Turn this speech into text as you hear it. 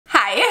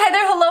Hi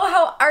there, hello,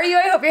 how are you?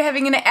 I hope you're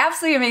having an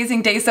absolutely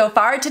amazing day so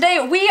far. Today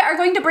we are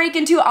going to break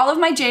into all of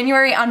my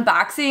January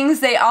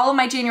unboxings. All of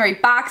my January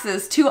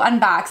boxes to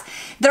unbox.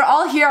 They're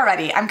all here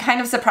already. I'm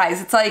kind of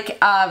surprised. It's like,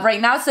 right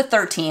now it's the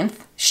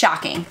 13th.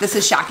 Shocking. This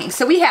is shocking.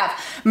 So we have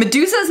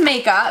Medusa's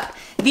makeup,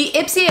 the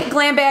IPSY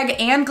Glam Bag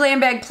and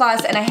Glam Bag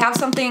Plus, and I have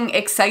something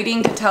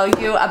exciting to tell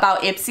you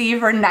about IPSY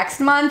for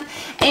next month,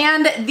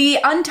 and the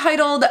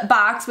Untitled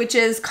Box, which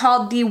is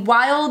called the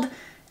Wild,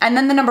 and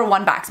then the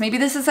 #1 box. Maybe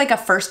this is like a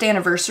first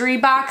anniversary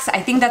box.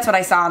 I think that's what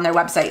I saw on their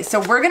website.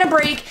 So we're gonna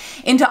break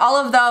into all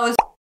of those.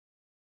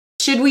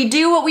 Should we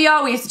do what we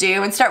always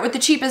do and start with the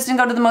cheapest and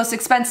go to the most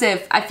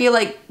expensive? I feel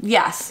like,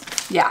 yes.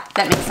 Yeah,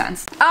 that makes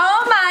sense.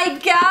 Oh my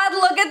God,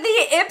 look at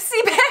the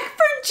IPSY bag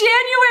for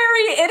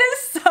January. It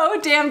is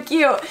so damn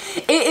cute.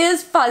 It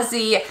is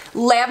fuzzy,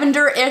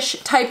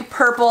 lavender-ish type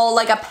purple,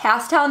 like a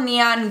pastel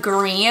neon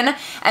green,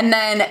 and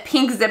then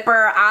pink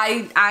zipper.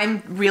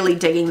 I'm really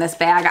digging this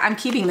bag. I'm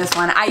keeping this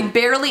one. I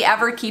barely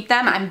ever keep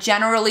them. I'm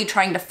generally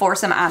trying to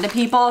force them onto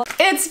people.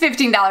 It's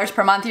 $15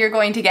 per month. You're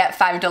going to get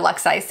 5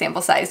 deluxe size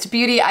sample-sized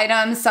beauty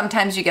items.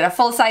 Sometimes you get a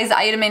full-size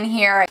item in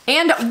here.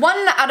 And 1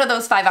 out of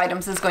those 5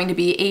 items is going to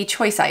be a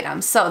choice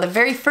item. So the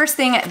very first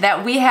thing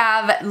that we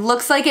have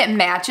looks like it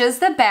matches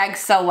the bag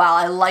so well.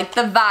 I like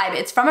the vibe.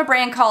 It's from a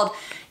brand called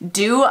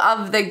Dew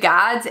of the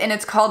Gods, and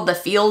it's called the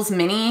Feels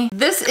Mini.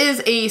 This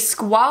is a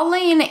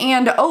squalane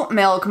and oat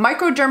milk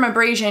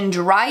microdermabrasion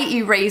dry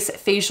erase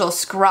facial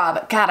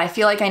scrub. God, I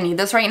feel like I need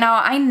this right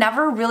now. I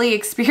never really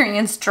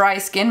experienced dry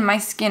skin. My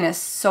skin is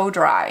so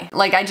dry.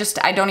 Like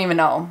I don't even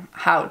know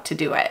how to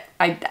do it.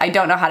 I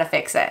don't know how to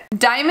fix it.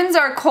 Diamonds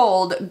are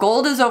cold,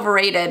 gold is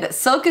overrated,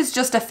 silk is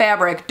just a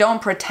fabric,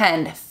 don't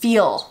pretend,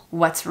 feel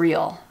what's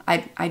real.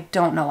 I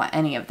don't know what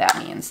any of that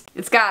means.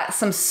 It's got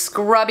some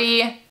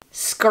scrubby,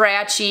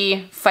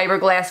 scratchy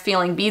fiberglass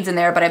feeling beads in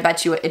there, but I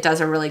bet you it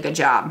does a really good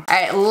job. All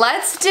right,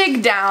 let's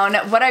dig down.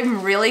 What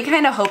I'm really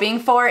kind of hoping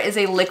for is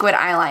a liquid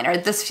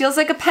eyeliner. This feels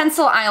like a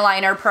pencil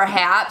eyeliner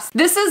perhaps.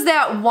 This is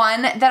that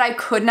one that I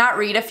could not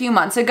read a few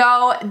months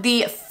ago.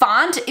 The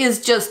font is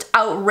just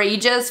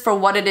outrageous for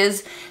what it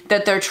is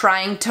that they're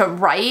trying to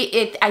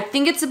write. I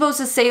think it's supposed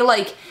to say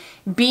like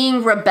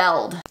being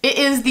rebelled. It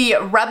is the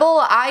Rebel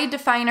Eye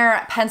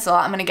Definer pencil.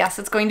 I'm gonna guess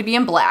it's going to be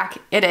in black.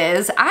 It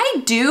is.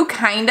 I do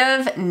kind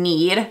of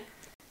need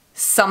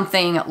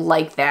something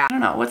like that. I don't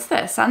know, what's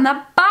this? On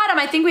the bottom,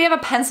 I think we have a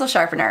pencil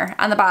sharpener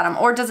on the bottom,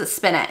 or does it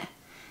spin it?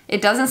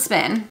 It doesn't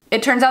spin.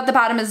 It turns out the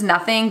bottom is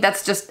nothing.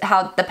 That's just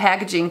how the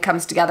packaging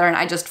comes together and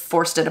I just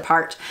forced it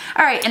apart.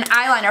 All right, an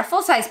eyeliner,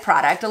 full-size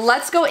product.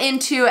 Let's go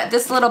into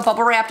this little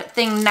bubble wrapped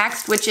thing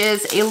next, which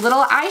is a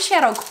little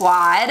eyeshadow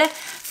quad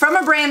from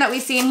a brand that we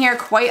see in here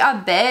quite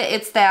a bit.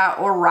 It's that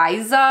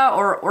Oriza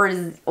or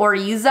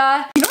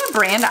Oriza. You know what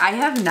brand I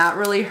have not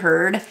really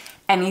heard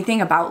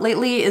anything about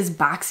lately is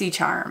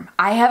BoxyCharm.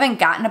 I haven't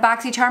gotten a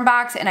BoxyCharm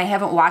box and I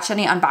haven't watched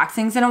any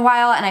unboxings in a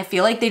while, and I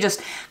feel like they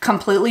just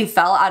completely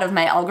fell out of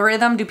my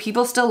algorithm. Do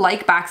people still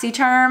like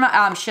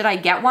BoxyCharm? Should I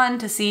get one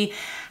to see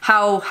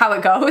how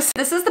it goes?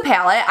 This is the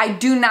palette. I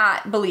do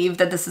not believe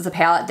that this is a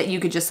palette that you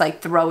could just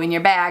like throw in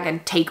your bag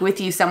and take with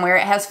you somewhere.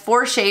 It has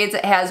 4 shades.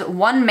 It has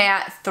 1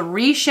 matte,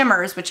 3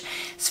 shimmers, which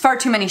is far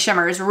too many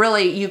shimmers.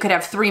 Really, you could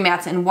have 3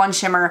 mattes and 1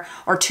 shimmer,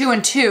 or 2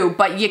 and 2,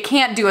 but you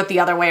can't do it the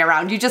other way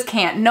around. You just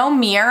can't. No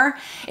mirror.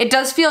 It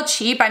does feel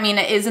cheap. I mean,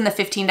 it is in the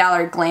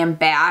 $15 Glam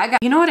Bag.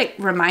 You know what it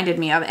reminded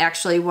me of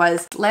actually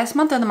was last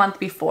month or the month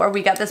before,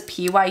 we got this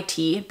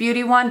PYT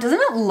beauty one.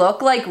 Doesn't it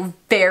look like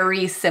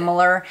very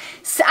similar?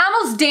 It's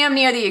almost damn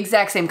near the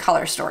exact same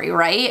color story,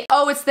 right?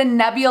 Oh, it's the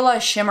Nebula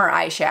Shimmer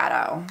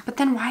eyeshadow. But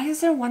then why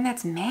is there one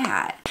that's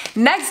matte?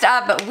 Next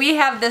up, we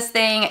have this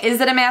thing.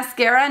 Is it a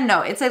mascara?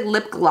 No, it's a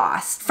lip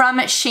gloss from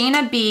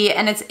Shayna B,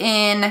 and it's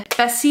in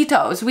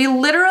Besitos. We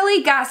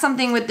literally got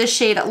something with this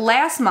shade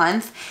last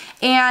month,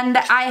 and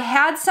I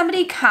had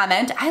somebody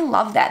comment, I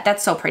love that,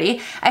 that's so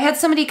pretty. I had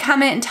somebody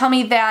comment and tell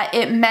me that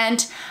it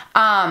meant,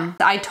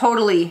 I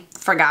totally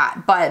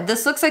forgot, but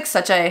this looks like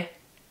such a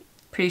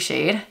pretty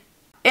shade.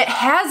 It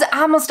has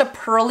almost a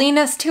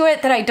pearliness to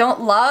it that I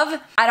don't love.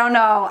 I don't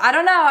know,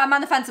 I'm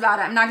on the fence about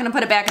it. I'm not gonna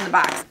put it back in the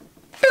box.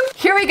 Boop.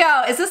 Here we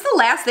go. Is this the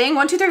last thing?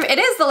 1, 2, 3, it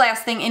is the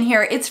last thing in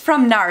here. It's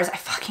from NARS. I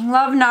fucking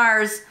love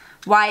NARS.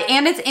 Why?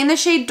 And it's in the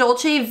shade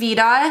Dolce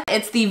Vita.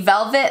 It's the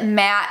Velvet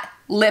Matte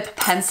Lip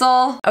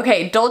Pencil.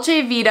 Okay,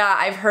 Dolce Vita,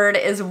 I've heard,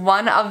 is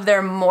one of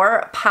their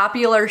more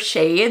popular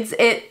shades.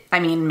 I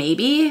mean,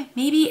 maybe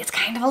it's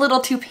kind of a little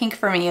too pink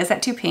for me. Is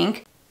that too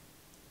pink?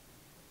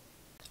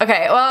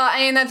 Okay, well, I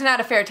mean, that's not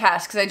a fair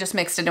test because I just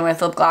mixed it in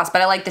with lip gloss,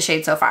 but I like the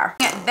shade so far.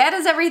 That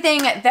is everything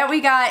that we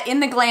got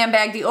in the Glam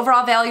Bag. The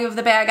overall value of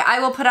the bag I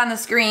will put on the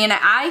screen.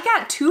 I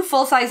got 2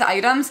 full-size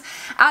items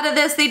out of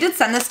this. They did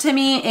send this to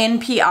me in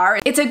PR.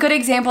 It's a good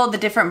example of the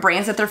different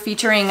brands that they're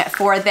featuring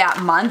for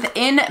that month.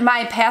 In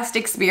my past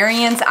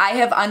experience, I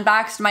have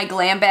unboxed my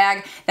Glam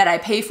Bag that I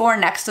pay for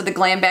next to the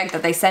Glam Bag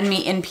that they send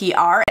me in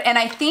PR. And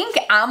I think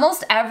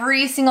almost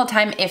every single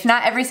time, if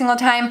not every single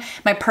time,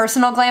 my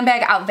personal Glam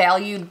Bag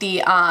outvalued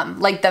the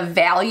like the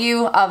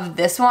value of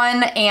this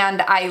one,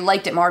 and I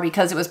liked it more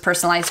because it was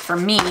personalized for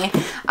me.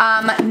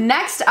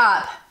 Next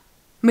up,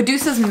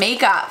 Medusa's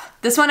makeup.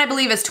 This one I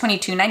believe is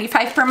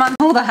 $22.95 per month.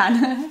 Hold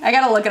on, I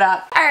gotta look it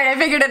up. All right, I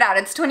figured it out.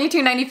 It's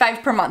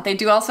 $22.95 per month. They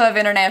do also have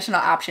international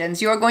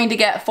options. You are going to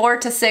get 4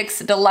 to 6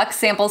 deluxe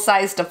sample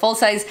size to full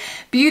size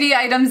beauty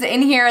items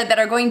in here that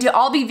are going to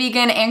all be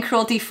vegan and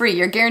cruelty free.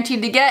 You're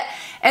guaranteed to get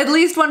at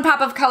least one pop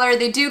of color.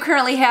 They do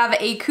currently have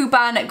a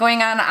coupon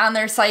going on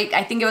their site.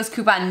 I think it was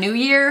coupon New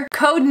Year.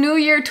 Code New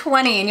Year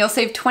 20 and you'll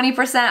save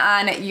 20%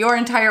 on your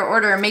entire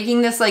order,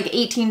 making this like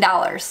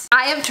 $18.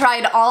 I have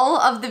tried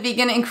all of the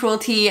vegan and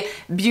cruelty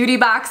beauty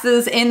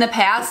boxes in the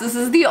past. This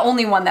is the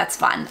only one that's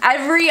fun.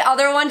 Every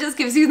other one just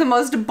gives you the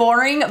most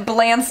boring,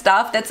 bland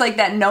stuff that's like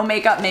that no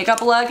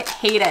makeup look.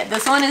 Hate it.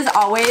 This one is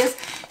always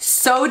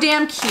so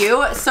damn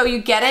cute. So you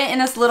get it in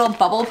this little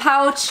bubble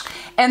pouch,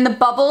 and the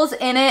bubbles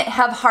in it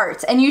have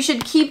hearts, and you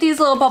should keep these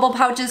little bubble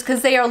pouches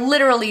because they are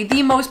literally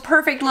the most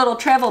perfect little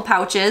travel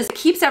pouches. It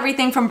keeps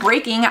everything from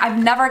breaking.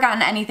 I've never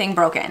gotten anything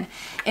broken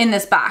in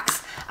this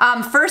box.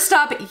 First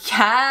up,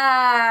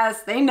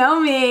 yes, they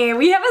know me.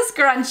 We have a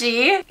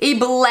scrunchie, a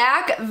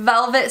black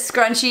velvet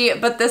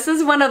scrunchie, but this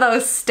is one of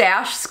those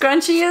stash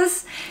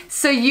scrunchies.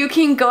 So you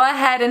can go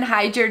ahead and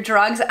hide your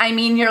drugs, I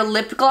mean your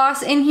lip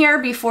gloss in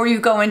here before you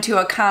go into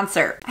a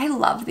concert. I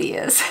love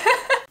these.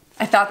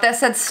 I thought that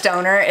said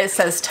stoner, it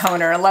says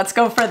toner. Let's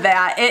go for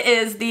that. It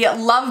is the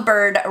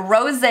Lovebird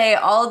Rose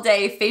All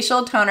Day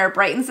Facial Toner,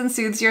 brightens and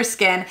soothes your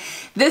skin.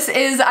 This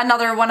is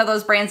another one of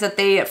those brands that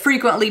they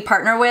frequently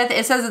partner with.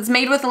 It says it's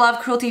made with love,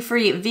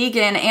 cruelty-free,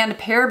 vegan, and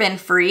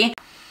paraben-free.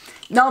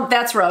 No,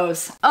 that's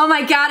Rose. Oh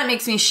my God, it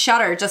makes me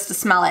shudder just to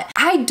smell it.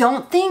 I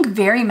don't think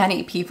very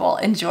many people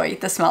enjoy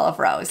the smell of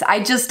rose.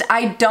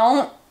 I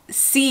don't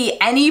see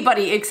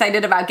anybody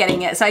excited about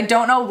getting it. So I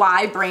don't know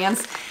why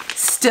brands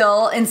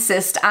still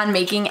insist on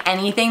making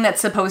anything that's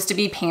supposed to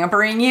be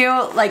pampering you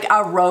like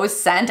a rose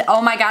scent.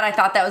 Oh my God, I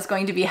thought that was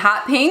going to be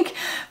hot pink.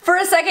 For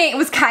a second, it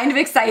was kind of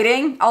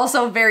exciting.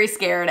 Also very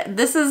scared.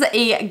 This is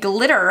a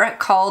glitter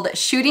called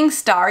Shooting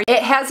Star.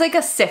 It has like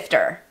a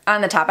sifter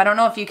on the top. I don't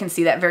know if you can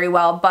see that very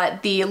well,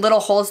 but the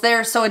little holes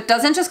there, so it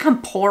doesn't just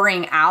come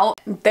pouring out.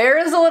 There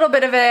is a little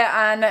bit of it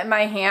on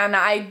my hand.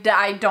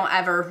 I don't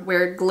ever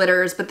wear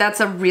glitters, but that's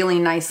a really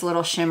nice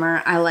little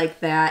shimmer. I like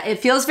that. It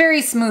feels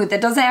very smooth.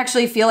 It doesn't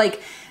actually feel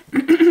like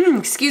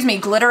excuse me,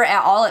 glitter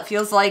at all. It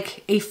feels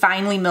like a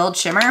finely milled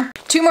shimmer.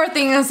 2 more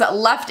things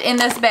left in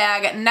this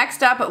bag.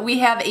 Next up, we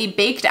have a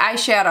baked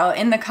eyeshadow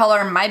in the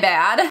color My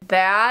Bad.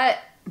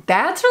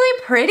 That's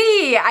really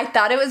pretty. I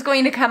thought it was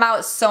going to come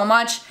out so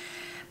much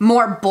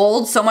more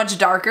bold, so much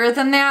darker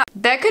than that.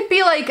 That could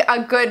be like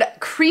a good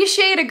crease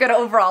shade, a good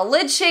overall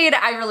lid shade.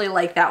 I really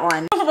like that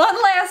one.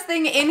 One last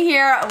thing in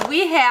here,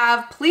 we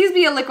have Please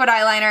Be a Liquid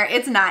Eyeliner.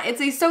 It's not.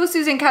 It's a So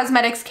Susan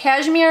Cosmetics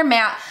Cashmere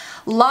Matte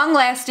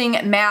long-lasting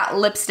matte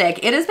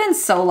lipstick. It has been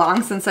so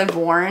long since I've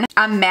worn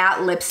a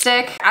matte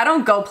lipstick. I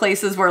don't go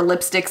places where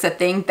lipstick's a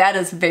thing. That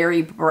is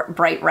very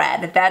bright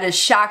red. That is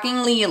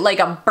shockingly like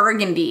a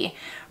burgundy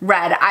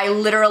red. I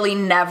literally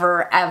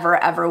never,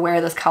 ever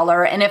wear this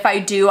color. And if I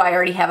do, I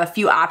already have a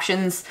few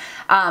options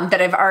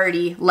that I've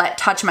already let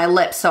touch my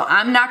lips. So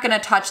I'm not gonna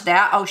touch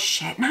that. Oh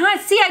shit, nah,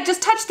 see, I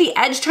just touched the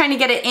edge trying to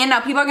get it in. Now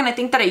people are gonna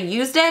think that I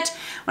used it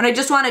when I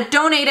just wanna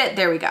donate it.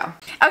 There we go.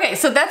 Okay,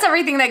 so that's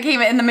everything that came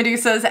in the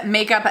Medusa's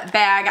makeup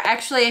bag.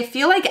 Actually, I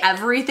feel like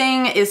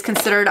everything is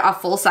considered a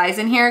full size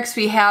in here because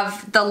we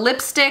have the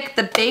lipstick,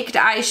 the baked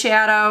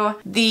eyeshadow,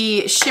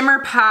 the shimmer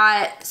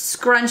pot,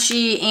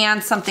 scrunchie,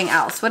 and something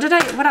else.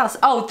 What else?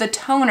 Oh, the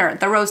toner,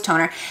 the rose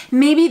toner.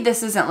 Maybe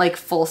this isn't like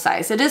full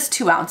size. It is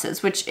 2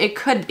 ounces, which it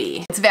could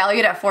be. It's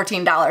valued at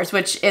 $14,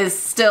 which is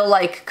still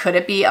like, could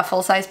it be a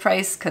full size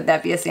price? Could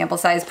that be a sample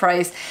size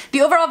price?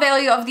 The overall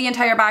value of the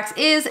entire box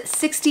is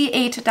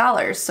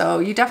 $68. So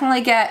you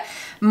definitely get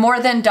more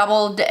than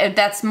double,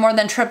 that's more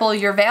than triple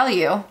your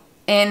value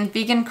in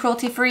vegan,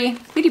 cruelty-free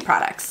beauty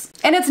products.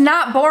 And it's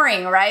not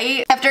boring,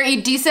 right? After a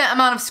decent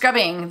amount of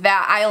scrubbing,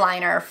 that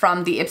eyeliner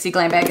from the IPSY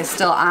Glam Bag is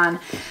still on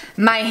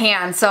my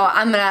hand. So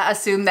I'm gonna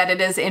assume that it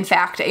is in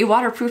fact a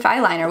waterproof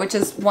eyeliner, which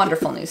is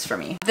wonderful news for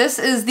me. This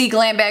is the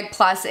Glam Bag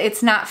Plus.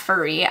 It's not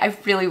furry. I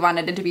really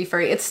wanted it to be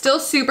furry. It's still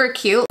super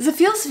cute. It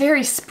feels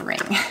very spring.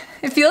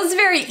 It feels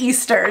very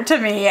Easter to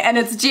me, and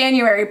it's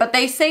January, but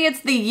they say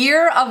it's the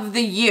year of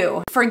the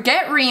you.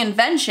 Forget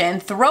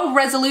reinvention, throw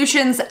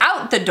resolutions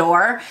out the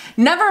door,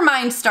 never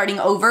mind starting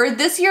over.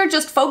 This year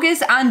just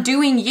focus on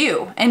doing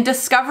you and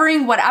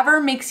discovering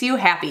whatever makes you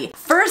happy.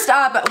 First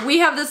up, we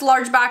have this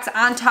large box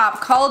on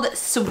top called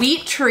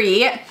Sweet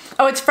Tree.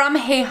 Oh, it's from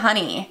Hey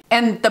Honey,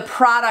 and the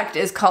product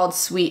is called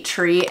Sweet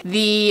Tree.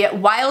 The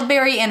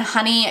Wildberry and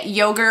Honey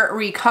Yogurt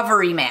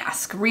Recovery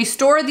Mask.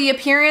 Restore the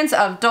appearance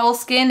of dull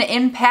skin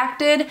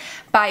impacted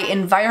by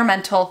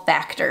environmental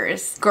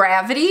factors.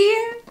 Gravity?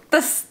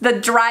 The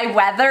dry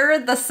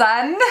weather, the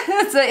sun,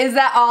 so is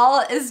that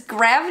all? Is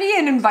gravity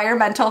an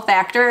environmental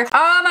factor?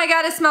 Oh my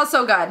God, it smells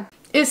so good.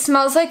 It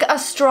smells like a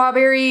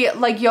strawberry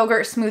like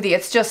yogurt smoothie.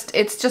 It's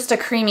just a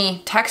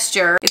creamy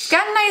texture. It's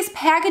got nice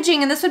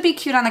packaging, and this would be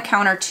cute on the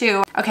counter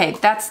too. Okay,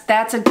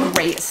 that's a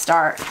great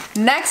start.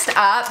 Next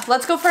up,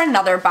 let's go for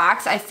another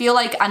box. I feel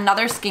like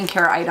another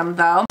skincare item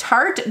though.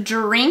 Tarte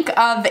Drink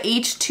of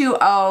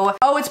H2O.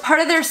 Oh, it's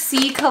part of their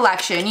C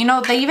collection. You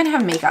know, they even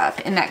have makeup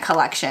in that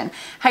collection.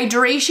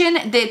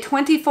 Hydration de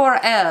 24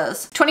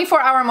 Heures.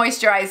 24-hour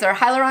moisturizer,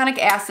 hyaluronic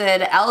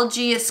acid,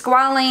 algae,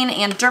 squalane,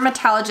 and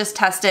dermatologist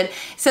tested. It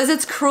says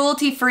it's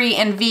cruelty-free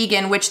and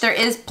vegan, which there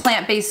is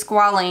plant-based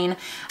squalane,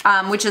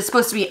 which is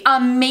supposed to be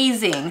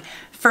amazing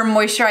for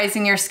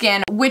moisturizing your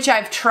skin, which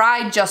I've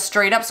tried just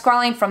straight up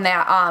squalane from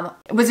that.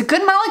 Was it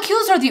Good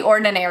Molecules or The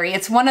Ordinary?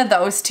 It's one of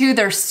those two.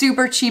 They're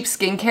super cheap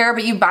skincare,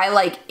 but you buy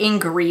like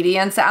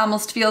ingredients, it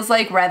almost feels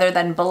like, rather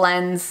than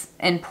blends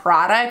and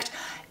product.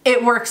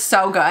 It works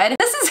so good.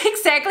 This is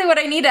exactly what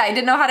I needed. I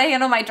didn't know how to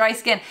handle my dry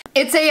skin.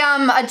 It's a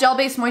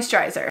gel-based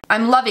moisturizer.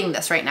 I'm loving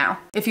this right now.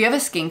 If you have a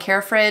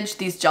skincare fridge,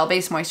 these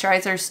gel-based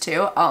moisturizers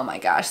too, oh my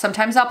gosh.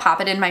 Sometimes I'll pop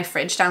it in my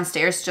fridge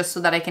downstairs just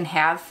so that I can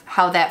have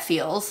how that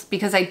feels,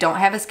 because I don't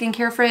have a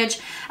skincare fridge.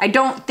 I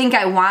don't think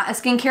I want a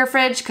skincare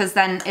fridge, because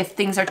then if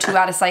things are too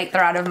out of sight,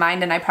 they're out of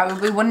mind, and I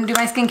probably wouldn't do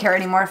my skincare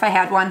anymore if I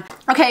had one.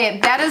 Okay,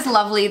 that is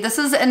lovely. This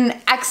is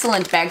an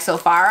excellent bag so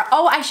far.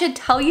 Oh, I should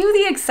tell you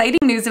the exciting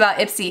news about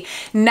IPSY.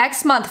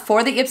 Next month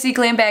for the IPSY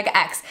Glam Bag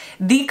X,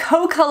 the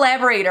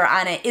co-collaborator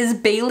on it is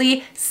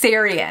Bailey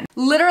Sarian.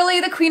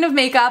 Literally the queen of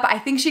makeup. I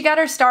think she got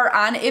her start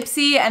on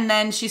IPSY, and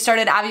then she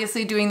started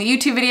obviously doing the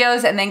YouTube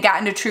videos and then got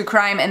into true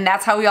crime, and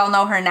that's how we all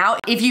know her now.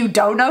 If you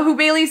don't know who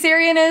Bailey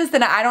Sarian is,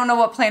 then I don't know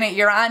what planet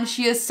you're on.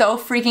 She is so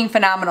freaking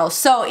phenomenal.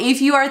 So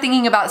if you are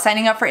thinking about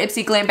signing up for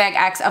IPSY Glam Bag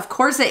X, of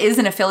course it is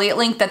an affiliate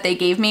link that they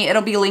gave me.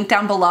 It'll be linked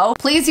down below.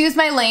 Please use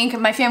my link.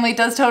 My family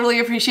does totally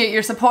appreciate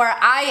your support.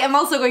 I am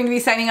also going to be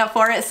signing up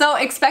for it, so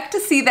expect to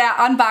see that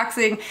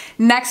unboxing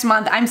next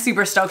month. I'm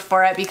super stoked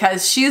for it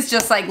because she's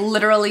just like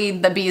literally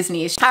the bee's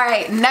knees. All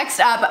right, next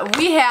up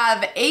we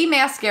have a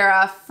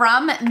mascara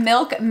from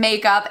Milk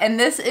Makeup, and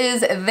this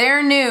is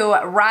their new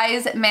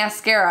Rise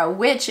Mascara,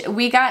 which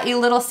we got a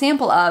little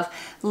sample of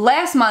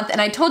last month,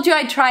 and I told you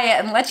I'd try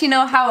it and let you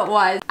know how it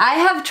was. I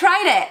have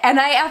tried it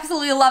and I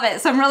absolutely love it,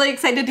 so I'm really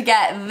excited to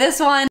get this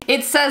one.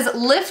 It says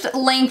lift,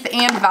 length,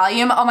 and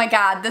volume. Oh my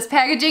god, this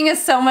packaging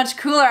is so much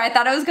cooler. I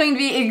thought it was going to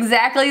be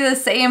exactly the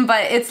same,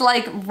 but it's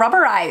like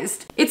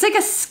rubberized. It's like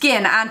a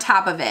skin on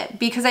top of it,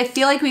 because I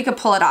feel like we could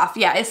pull it off.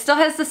 Yeah, it still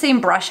has the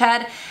same brush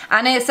head.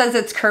 On it, it says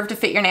it's curved to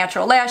fit your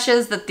natural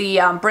lashes, that the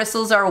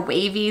bristles are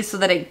wavy so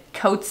that it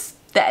coats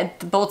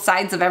both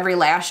sides of every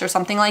lash or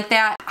something like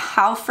that.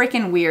 How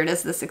freaking weird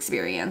is this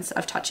experience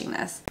of touching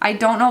this? I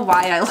don't know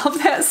why I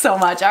love that so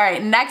much. All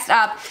right, next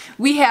up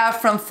we have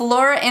from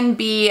Flora &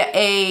 Bee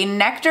a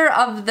Nectar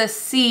of the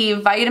Sea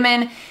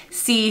Vitamin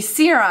C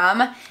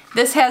Serum.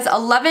 This has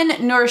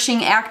 11 nourishing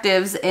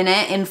actives in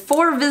it and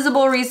 4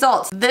 visible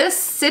results. This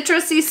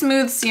citrusy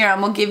smooth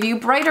serum will give you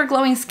brighter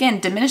glowing skin,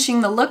 diminishing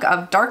the look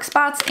of dark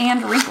spots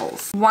and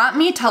wrinkles. Want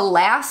me to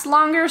last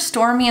longer?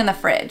 Store me in the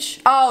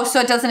fridge. Oh, so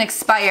it doesn't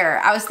expire.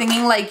 I was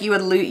thinking like you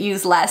would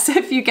use less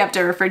if you kept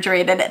it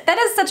refrigerated. That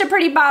is such a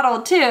pretty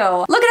bottle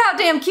too. Look at how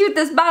damn cute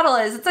this bottle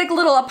is. It's like a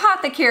little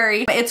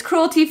apothecary. It's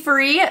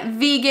cruelty-free,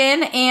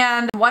 vegan,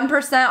 and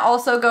 1%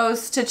 also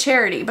goes to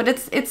charity, but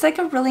it's like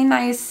a really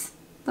nice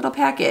little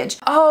package.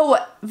 Oh,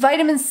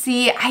 vitamin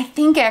C. I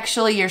think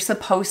actually you're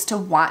supposed to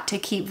want to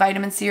keep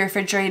vitamin C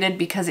refrigerated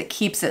because it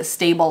keeps it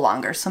stable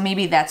longer. So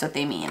maybe that's what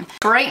they mean.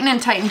 Brighten and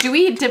tighten.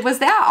 Was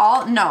that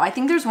all? No, I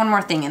think there's one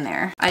more thing in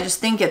there. I just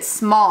think it's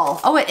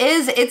small. Oh, it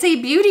is. It's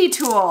a beauty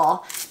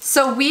tool.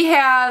 So we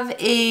have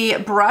a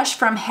brush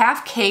from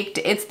Half Caked.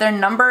 It's their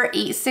number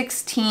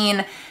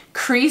 816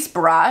 crease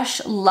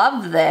brush.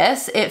 Love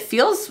this. It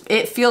feels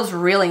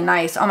really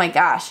nice. Oh my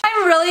gosh.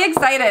 I'm really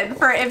excited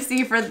for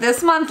IPSY for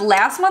this month.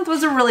 Last month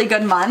was a really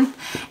good month,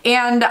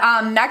 and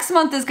next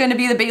month is going to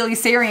be the Bailey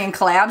Sarian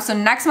collab, so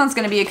next month's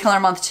going to be a killer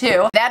month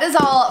too. That is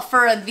all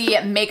for the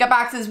makeup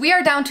boxes. We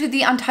are down to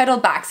the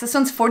Untitled box. This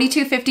one's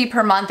 $42.50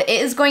 per month. It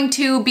is going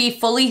to be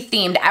fully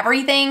themed.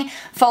 Everything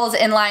falls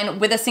in line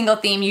with a single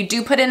theme. You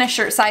do put in a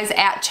shirt size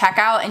at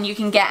checkout, and you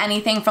can get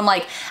anything from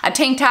like a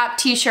tank top,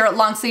 t-shirt,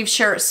 long sleeve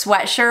shirt,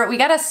 sweatshirt. We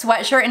got a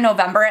sweatshirt in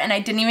November and I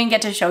didn't even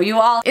get to show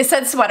you all. It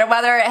said sweater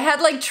weather. It had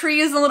like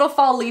trees and little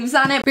fall leaves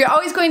on it. We're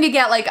always going to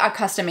get like a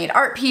custom made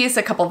art piece,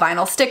 a couple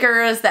vinyl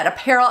stickers, that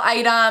apparel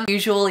item,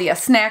 usually a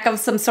snack of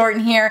some sort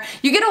in here.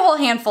 You get a whole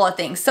handful of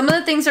things. Some of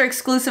the things are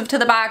exclusive to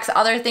the box,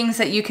 other things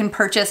that you can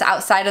purchase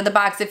outside of the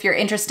box if you're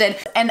interested.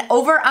 And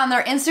over on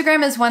their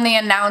Instagram is when they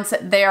announce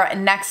their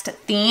next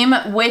theme,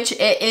 which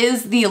it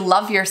is the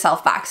Love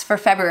Yourself box for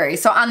February.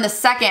 So on the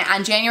 2nd,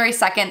 on January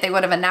 2nd, they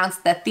would have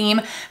announced the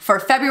theme for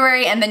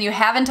February, and then you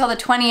have until the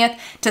 20th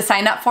to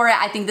sign up for it.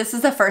 I think this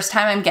is the first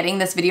time I'm getting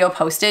this video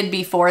posted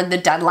before the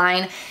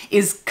deadline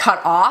is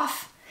cut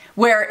off,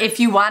 where if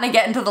you want to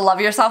get into the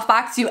Love Yourself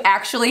box, you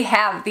actually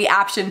have the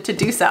option to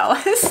do so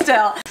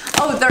still.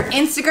 Oh, their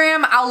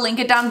Instagram, I'll link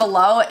it down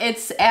below.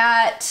 It's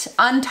at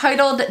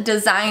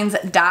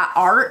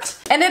untitleddesigns.art.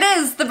 And it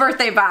is the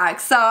birthday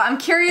box. So I'm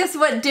curious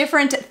what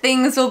different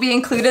things will be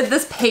included.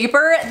 This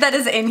paper that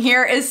is in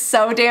here is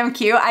so damn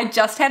cute. I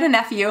just had a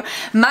nephew,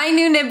 my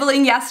new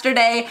nibbling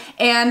yesterday,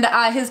 and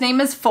his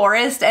name is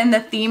Forrest, and the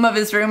theme of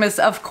his room is,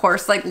 of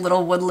course, like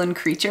little woodland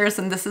creatures,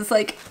 and this is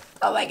like,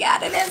 oh my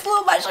god, it has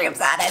little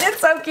mushrooms on it.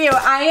 It's so cute.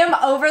 I am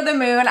over the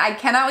moon. I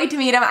cannot wait to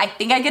meet him. I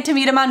think I get to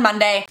meet him on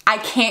Monday. I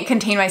can't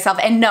contain myself.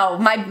 And no,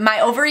 my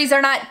ovaries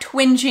are not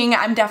twinging.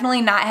 I'm definitely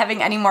not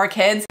having any more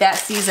kids. That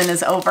season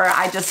is over.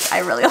 I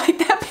really like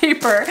that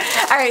paper.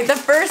 All right, the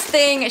first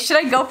thing, should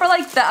I go for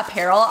like the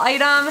apparel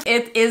item?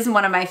 It is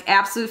one of my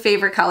absolute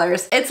favorite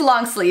colors. It's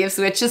long sleeves,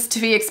 which is to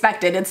be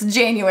expected. It's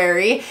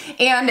January.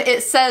 And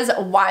it says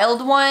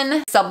Wild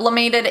One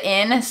sublimated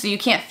in, so you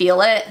can't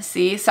feel it.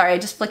 See, sorry, I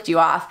just flicked you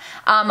off.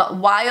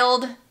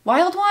 Wild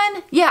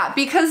One? Yeah,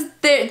 because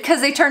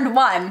they turned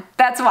 1.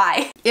 That's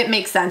why. It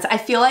makes sense. I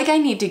feel like I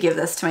need to give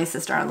this to my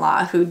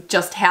sister-in-law who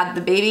just had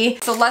the baby.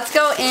 So let's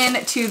go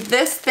into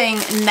this thing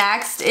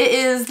next. It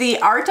is the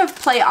Art of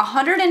Play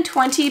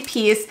 120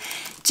 piece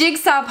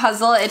jigsaw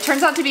puzzle. It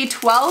turns out to be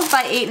 12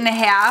 by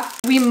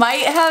 8.5. We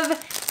might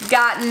have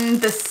gotten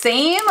the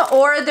same,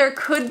 or there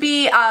could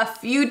be a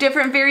few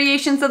different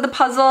variations of the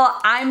puzzle.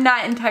 I'm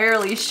not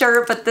entirely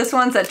sure, but this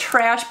one's a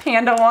trash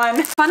panda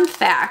one. Fun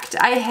fact,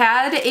 I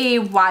had a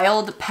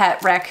wild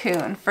pet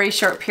raccoon for a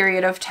short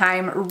period of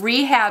time,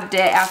 rehabbed it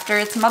after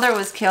its mother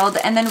was killed,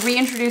 and then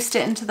reintroduced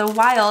it into the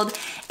wild,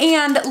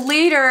 and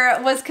later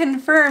was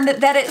confirmed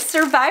that it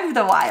survived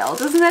the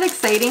wild. Isn't that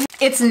exciting?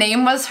 Its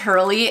name was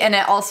Hurley, and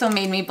it also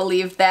made me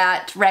believe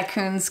that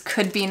raccoons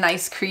could be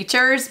nice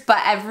creatures, but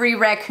every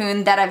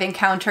raccoon that I've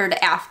encountered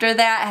after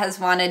that has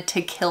wanted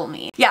to kill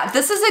me. Yeah,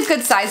 this is a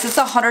good size. It's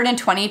a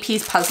 120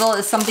 piece puzzle.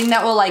 It's something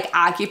that will like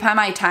occupy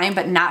my time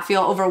but not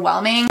feel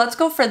overwhelming. Let's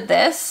go for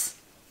this.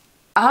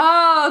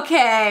 Oh,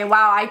 okay,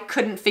 wow, I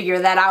couldn't figure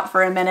that out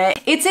for a minute.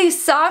 It's a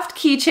soft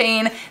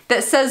keychain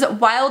that says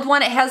Wild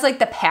One. It has like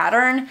the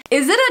pattern.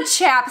 Is it a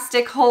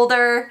chapstick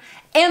holder?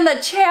 And the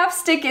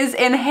chapstick is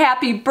in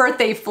happy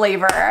birthday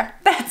flavor.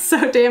 That's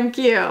so damn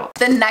cute.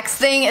 The next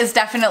thing is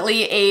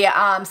definitely a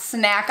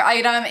snack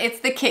item. It's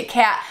the Kit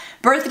Kat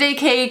birthday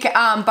cake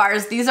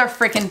bars. These are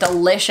freaking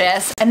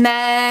delicious. And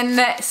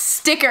then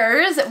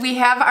stickers. We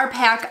have our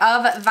pack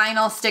of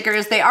vinyl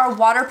stickers. They are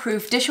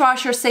waterproof,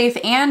 dishwasher safe,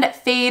 and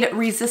fade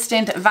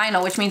resistant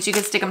vinyl, which means you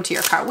can stick them to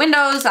your car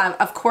windows,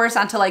 of course,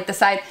 onto like the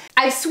side.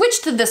 I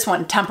switched to this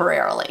one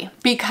temporarily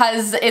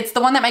because it's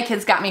the one that my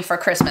kids got me for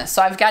Christmas.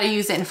 So I've got to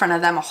use it in front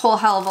of them a whole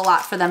hell of a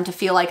lot for them to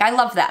feel like I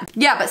love them.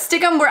 Yeah, but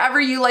stick them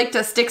wherever you like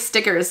to stick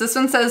stickers. This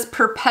one says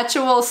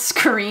perpetual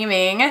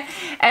screaming,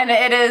 and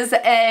it is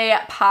a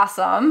possum.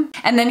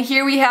 And then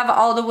here we have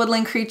all the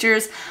woodland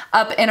creatures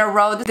up in a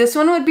row. This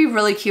one would be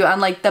really cute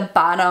on like the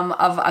bottom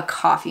of a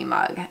coffee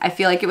mug. I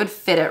feel like it would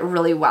fit it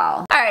really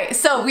well. All right,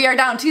 so we are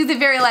down to the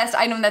very last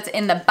item that's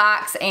in the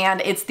box,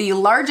 and it's the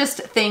largest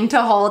thing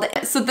to hold.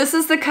 So this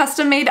is the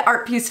custom made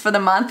art piece for the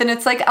month, and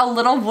it's like a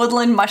little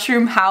woodland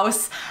mushroom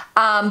house,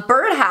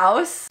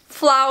 birdhouse,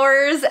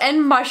 flowers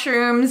and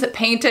mushrooms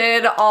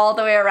painted all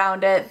the way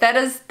around it.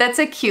 That's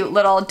a cute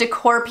little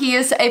decor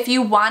piece. If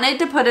you wanted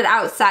to put it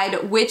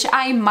outside, which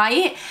I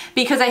might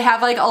because I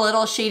have like a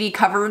little shady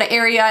covered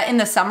area in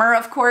the summer,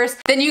 of course,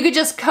 then you could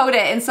just coat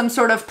it in some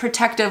sort of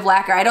protective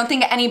lacquer. I don't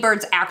think any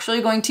bird's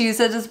actually going to use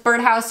it as a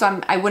birdhouse, so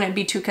I wouldn't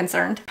be too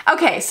concerned.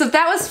 Okay, so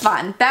that was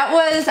fun.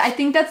 I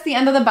think that's the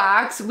end of the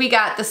box. We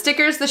got the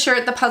stickers, the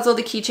shirt, the puzzle,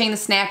 the keychain, the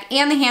snack,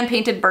 and the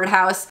hand-painted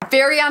birdhouse.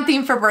 Very on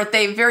theme for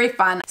birthday, very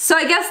fun. So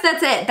I guess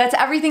that's it. That's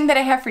everything that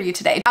I have for you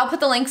today. I'll put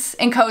the links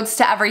and codes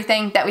to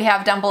everything that we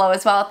have down below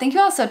as well. Thank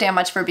you all so damn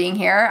much for being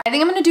here. I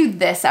think I'm gonna do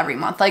this every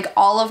month, like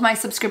all of my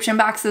subscription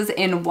boxes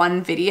in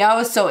one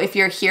video. So if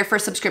you're here for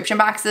subscription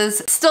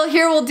boxes, still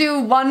here, we'll do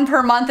one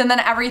per month, and then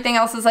everything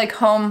else is like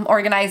home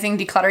organizing,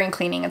 decluttering,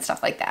 cleaning, and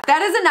stuff like that.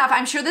 That is enough.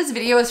 I'm sure this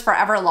video is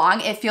forever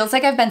long. It feels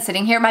like I've been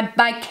sitting here.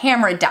 My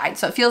camera died,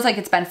 so it feels like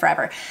it's been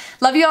forever.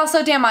 Love you all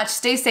so damn much.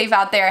 Stay safe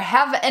out there.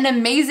 Have an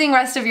amazing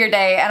rest of your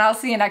day, and I'll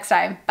see you next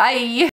time. Bye.